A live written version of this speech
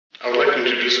I would like to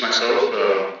introduce myself.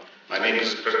 My name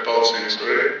is Pritpal Singh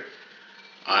Soorae.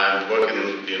 I work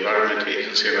in the Environment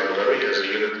Agency in Abu Dhabi as a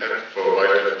unit head for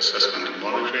wildlife assessment and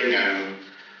monitoring, and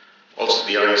also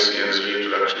the IUCN's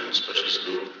Reintroduction Specialist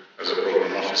Group as a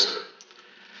program officer.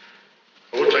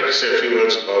 I would like to say a few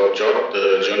words about JoTT,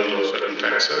 the Journal of Threatened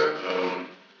Taxa.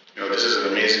 This is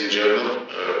an amazing journal.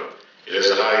 It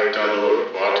has a high turnover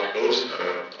of articles.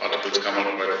 Articles come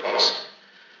out quite fast,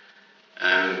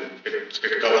 and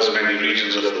it covers many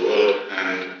regions of the world.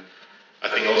 And I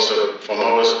think also from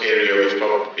our area,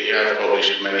 we have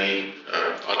published many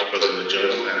articles in the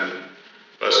journal, and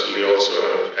personally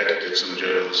also edited some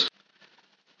journals.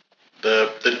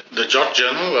 The JoTT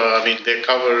journal, they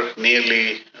cover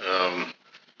nearly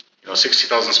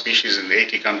 60,000 species in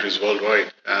 80 countries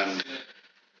worldwide, and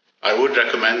I would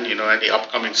recommend any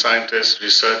upcoming scientists,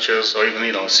 researchers, or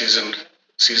even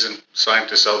seasoned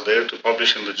scientists out there to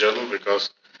publish in the journal,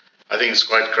 because I think it's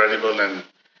quite credible, and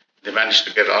they managed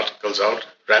to get articles out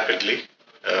rapidly,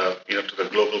 to the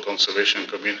global conservation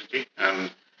community,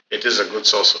 and it is a good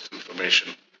source of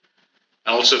information.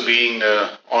 And also being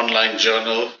an online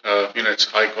journal, it's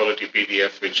high quality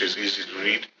PDF, which is easy to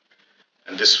read,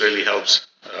 and this really helps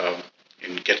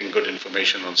in getting good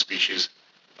information on species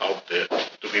out there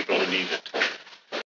to people who need it.